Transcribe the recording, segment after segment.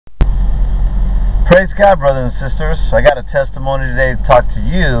Praise God, brothers and sisters. I got a testimony today to talk to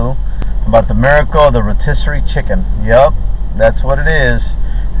you about the miracle of the rotisserie chicken. Yep, that's what it is.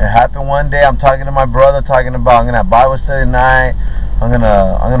 It happened one day. I'm talking to my brother, talking about I'm gonna have Bible study tonight. I'm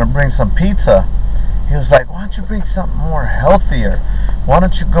gonna bring some pizza. He was like, "Why don't you bring something more healthier? Why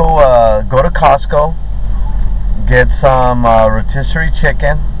don't you go to Costco, get some rotisserie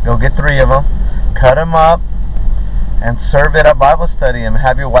chicken, go get 3 of them, cut them up, and serve it at Bible study and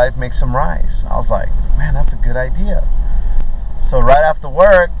have your wife make some rice." I was like, man, that's a good idea. So right after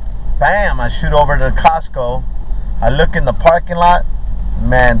work, bam, I shoot over to Costco. I look in the parking lot,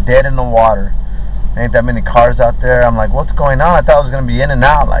 man, dead in the water. Ain't that many cars out there. I'm like, what's going on? I thought I was going to be in and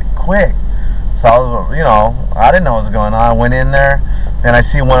out, like, quick. So I was, I didn't know what was going on. I went in there. Then I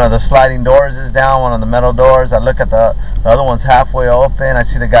see one of the sliding doors is down, one of the metal doors. I look at the other one's halfway open. I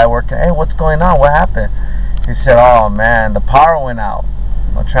see the guy working. Hey, what's going on? What happened? He said, oh man, the power went out.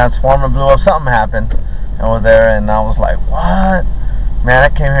 A transformer blew up. Something happened over there. And I was like, what? Man, I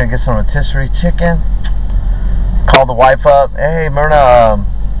came here to get some rotisserie chicken. Called the wife up. Hey, Myrna,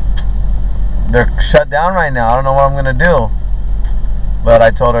 they're shut down right now. I don't know what I'm going to do. But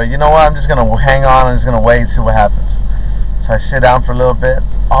I told her, you know what? I'm just going to hang on. I'm just going to wait and see what happens. So I sit down for a little bit.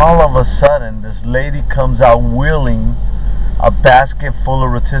 All of a sudden, this lady comes out wheeling a basket full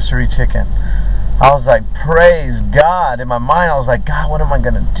of rotisserie chicken. I was like, praise God. In my mind, I was like, God, what am I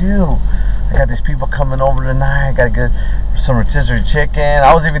going to do? I got these people coming over tonight. I got to get some rotisserie chicken.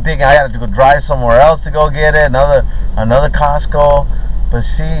 I was even thinking I got to go drive somewhere else to go get it, another Costco. But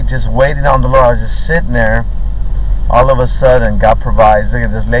see, just waiting on the Lord. I was just sitting there. All of a sudden, God provides. Look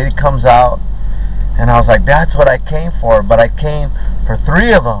at this lady comes out. And I was like, that's what I came for. But I came for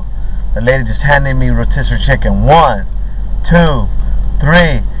 3 of them. The lady just handed me rotisserie chicken. 1, 2,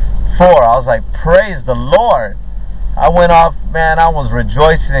 3, 4. I was like, praise the Lord. I went off, man. I was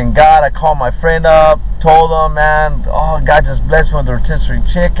rejoicing in God. I called my friend up, told him, man, oh, God just blessed me with the rotisserie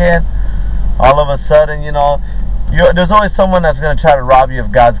chicken. All of a sudden, there's always someone that's going to try to rob you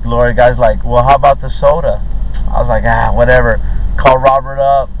of God's glory. Guys like, well, how about the soda? I was like, whatever. Call Robert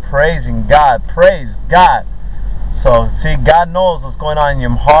up, praising God. Praise God. So, see, God knows what's going on in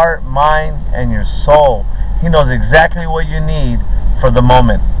your heart, mind, and your soul. He knows exactly what you need for the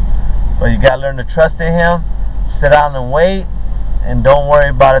moment. But you got to learn to trust in Him. Sit down and wait. And don't worry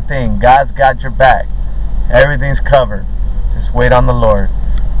about a thing. God's got your back. Everything's covered. Just wait on the Lord.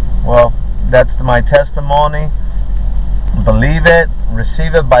 Well, that's my testimony. Believe it.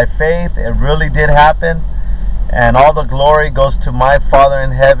 Receive it by faith. It really did happen. And all the glory goes to my Father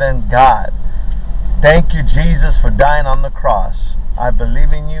in heaven, God. Thank you, Jesus, for dying on the cross. I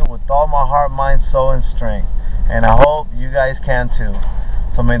believe in you with all my heart, mind, soul, and strength. And I hope you guys can too.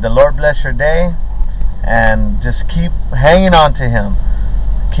 So may the Lord bless your day. And just keep hanging on to Him.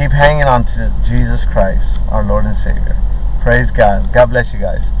 Keep hanging on to Jesus Christ, our Lord and Savior. Praise God. God bless you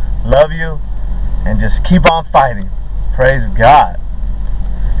guys. Love you. And just keep on fighting. Praise God.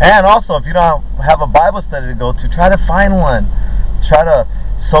 And also, if you don't have a Bible study to go to, try to find one. Try to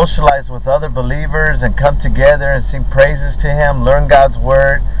socialize with other believers and come together and sing praises to Him, learn God's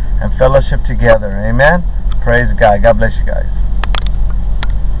Word, and fellowship together. Amen? Praise God. God bless you guys.